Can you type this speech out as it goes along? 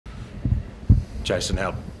Jason,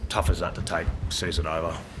 how tough is that to take season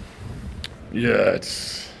over? Yeah,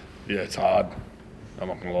 it's hard. I'm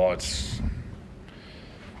not gonna lie. It's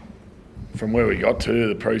from where we got to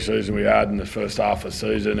the pre-season we had in the first half of the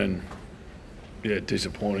season, and yeah,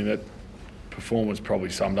 disappointing. That performance probably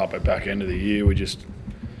summed up at back end of the year. We're just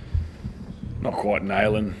not quite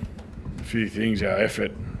nailing a few things. Our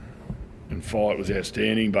effort and fight was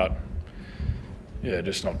outstanding, but yeah,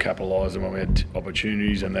 just not capitalising when we had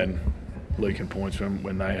opportunities, and then leaking points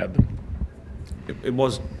when they had them. It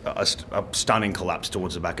was a stunning collapse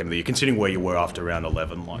towards the back end of the year, considering where you were after round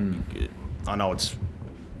 11. I know it's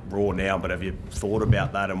raw now, but have you thought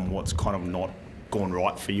about that and what's kind of not gone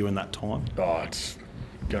right for you in that time? Oh, it's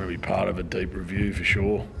going to be part of a deep review for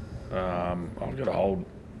sure. I've got to hold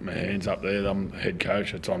my hands up there. I'm the head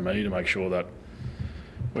coach. It's on me to make sure that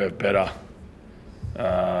we have better.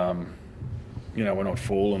 We're not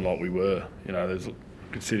falling like we were. There's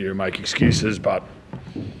could sit here and make excuses, but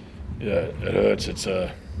yeah, it hurts. It's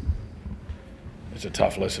a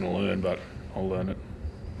tough lesson to learn, but I'll learn it.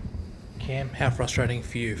 Cam, how frustrating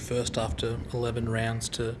for you, first after 11 rounds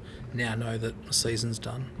to now know that the season's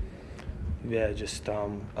done? Yeah, just I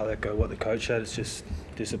echo what the coach said. It's just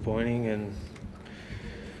disappointing, and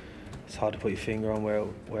it's hard to put your finger on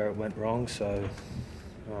where it went wrong. So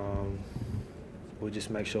we'll just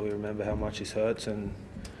make sure we remember how much this hurts and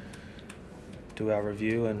do our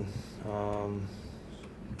review and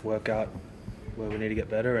work out where we need to get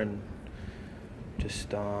better, and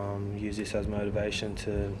just use this as motivation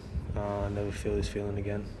to never feel this feeling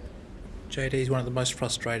again. JD, is one of the most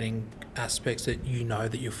frustrating aspects that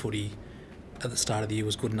that your footy at the start of the year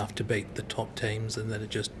was good enough to beat the top teams, and that it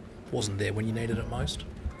just wasn't there when you needed it most?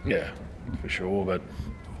 Yeah, for sure, but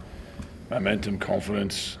momentum,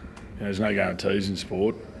 confidence, there's no guarantees in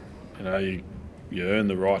sport. You earn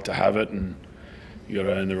the right to have it, and you got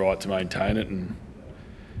to earn the right to maintain it, and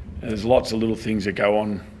there's lots of little things that go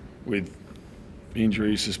on with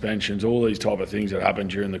injuries, suspensions, all these type of things that happen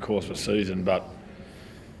during the course of a season. But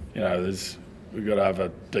we've got to have a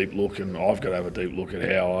deep look, and I've got to have a deep look at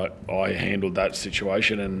how I handled that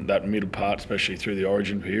situation and that middle part, especially through the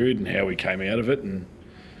Origin period, and how we came out of it. And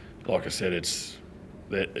like I said,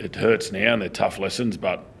 it hurts now, and they're tough lessons,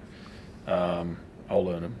 but I'll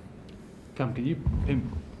learn them. Cam, can you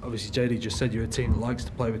obviously JD just said you're a team that likes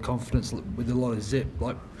to play with confidence, with a lot of zip.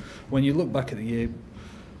 Like, when you look back at the year,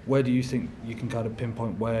 where do you think you can kind of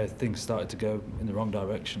pinpoint where things started to go in the wrong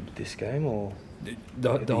direction? This game, or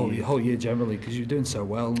the whole year generally, because you're doing so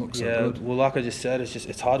well and look so good. Yeah, well, like I just said,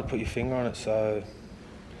 it's hard to put your finger on it. So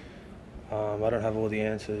I don't have all the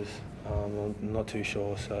answers. I'm not too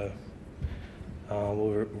sure. So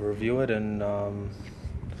we'll review it and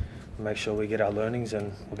make sure we get our learnings,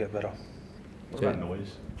 and we'll get better. What about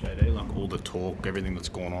noise, JD? Like all the talk, everything that's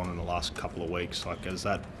gone on in the last couple of weeks, like has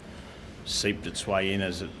that seeped its way in?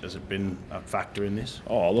 Has it been a factor in this?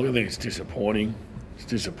 Oh, look, I think it's disappointing. It's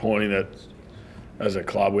disappointing that as a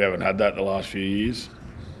club we haven't had that the last few years.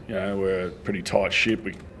 We're a pretty tight ship.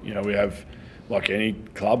 We have, like any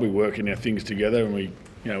club, we work in our things together, and we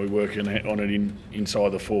work on it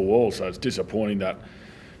inside the four walls. So it's disappointing that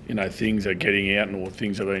things are getting out and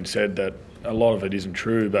things have been said that a lot of it isn't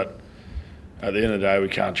true. But at the end of the day, we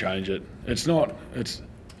can't change it. It's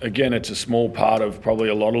a small part of probably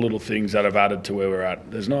a lot of little things that have added to where we're at.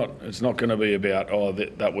 It's not going to be about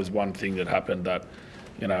that was one thing that happened. That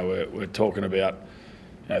we're talking about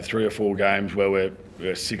 3 or 4 games where we're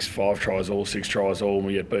 5 tries all, 6 tries all, and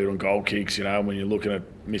we get beat on goal kicks. When you're looking at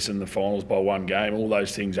missing the finals by 1 game, all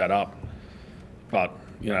those things add up. But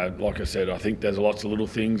like I said, I think there's lots of little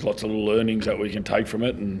things, lots of little learnings that we can take from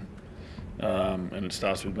it, and it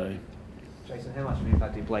starts with me. Jason, how much of an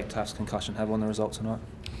impact did Blake Taft's concussion have on the result tonight?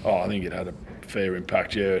 Oh, I think it had a fair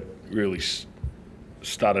impact. Yeah, it really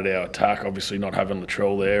started our attack. Obviously, not having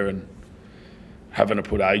Latrell there and having to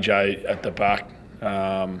put AJ at the back,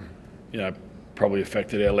 probably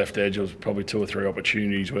affected our left edge. There was probably 2 or 3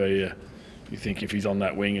 opportunities where you think if he's on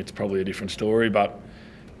that wing, it's probably a different story. But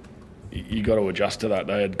you got to adjust to that.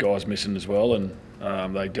 They had guys missing as well, and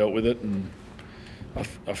they dealt with it. And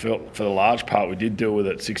I felt for the large part we did deal with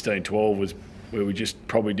it. 16-12 was where we just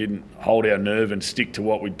probably didn't hold our nerve and stick to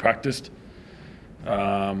what we'd practiced.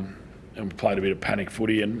 And we played a bit of panic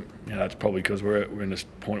footy, and it's probably because we're in this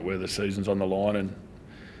point where the season's on the line,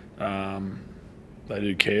 and they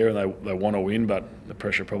do care and they want to win, but the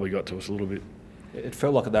pressure probably got to us a little bit. It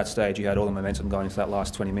felt like at that stage you had all the momentum going into that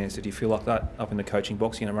last 20 minutes. Did you feel like that up in the coaching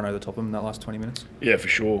box, run over the top of them in that last 20 minutes? Yeah, for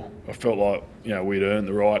sure. I felt like we'd earned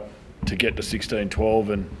the right to get to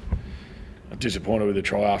 16-12, disappointed with the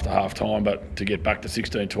try after half time, but to get back to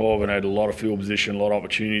 16-12 and had a lot of field position, a lot of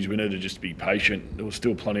opportunities, we needed to just be patient. There was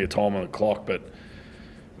still plenty of time on the clock, but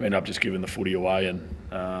we ended up just giving the footy away,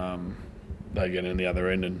 and they get in the other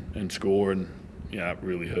end and score, and you know, it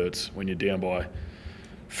really hurts when you're down by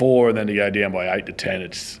 4 and then to go down by 8 to 10.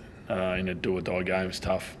 It's in a do-or-die game, it's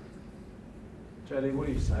tough. JD, what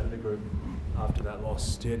do you say to the group after that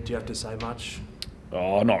loss? Do you have to say much?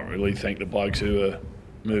 Oh, not really. Thank the blokes who are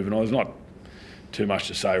moving on. There's not too much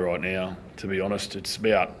to say right now, to be honest. It's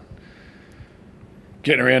about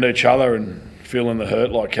getting around each other and feeling the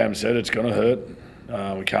hurt. Like Cam said, it's going to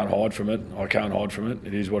hurt. We can't hide from it. I can't hide from it.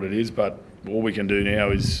 It is what it is. But all we can do now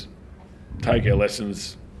is take our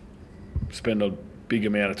lessons, spend a big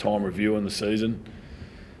amount of time reviewing the season,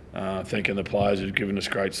 thanking the players who've given us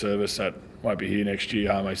great service that won't be here next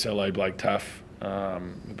year. Hame Saleh, Blake Taff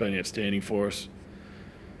have been outstanding for us.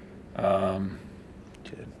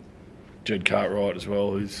 Jed Cartwright as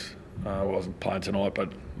well, who's wasn't playing tonight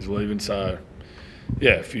but is leaving. So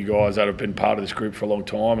yeah, a few guys that have been part of this group for a long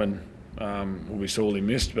time and will be sorely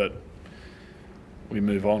missed, but we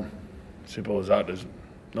move on. Simple as that. There's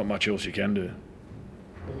not much else you can do.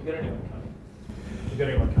 Have you got anyone coming? Have you got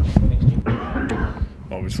anyone coming for next year?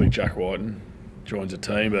 Obviously Jack Whiten joins the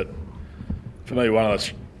team, but for me one of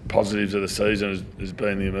the positives of the season has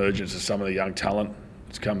been the emergence of some of the young talent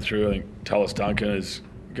that's come through. I think Tallis Duncan is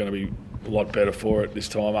going to be a lot better for it this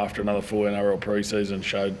time after another 4 NRL pre-season.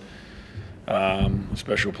 Showed a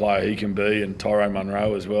special player he can be, and Tyrone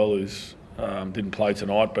Munro as well, who's didn't play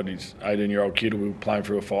tonight, but he's 18-year-old kid who will be playing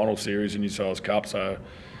for a final series in New South Wales Cup. So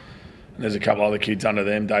and there's a couple other kids under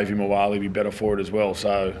them. Davey Mawali will be better for it as well.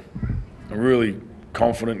 So I'm really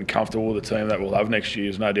confident and comfortable with the team that we'll have next year.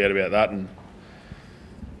 There's no doubt about that. And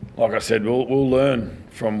like I said, we'll learn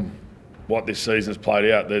from what this season's played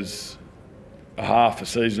out. There's a half a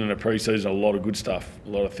season and a pre-season, a lot of good stuff, a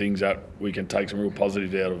lot of things that we can take some real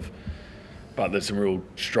positives out of. But there's some real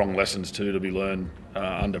strong lessons too to be learned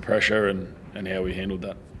under pressure and how we handled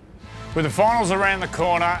that. With the finals around the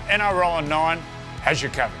corner, NRL on 9 has you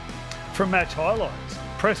covered. From match highlights,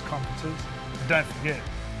 press conferences, and don't forget,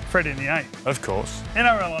 Freddie and the 8. Of course.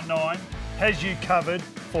 NRL on 9 has you covered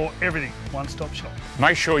for everything. One-stop shop.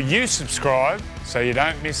 Make sure you subscribe so you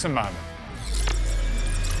don't miss a moment.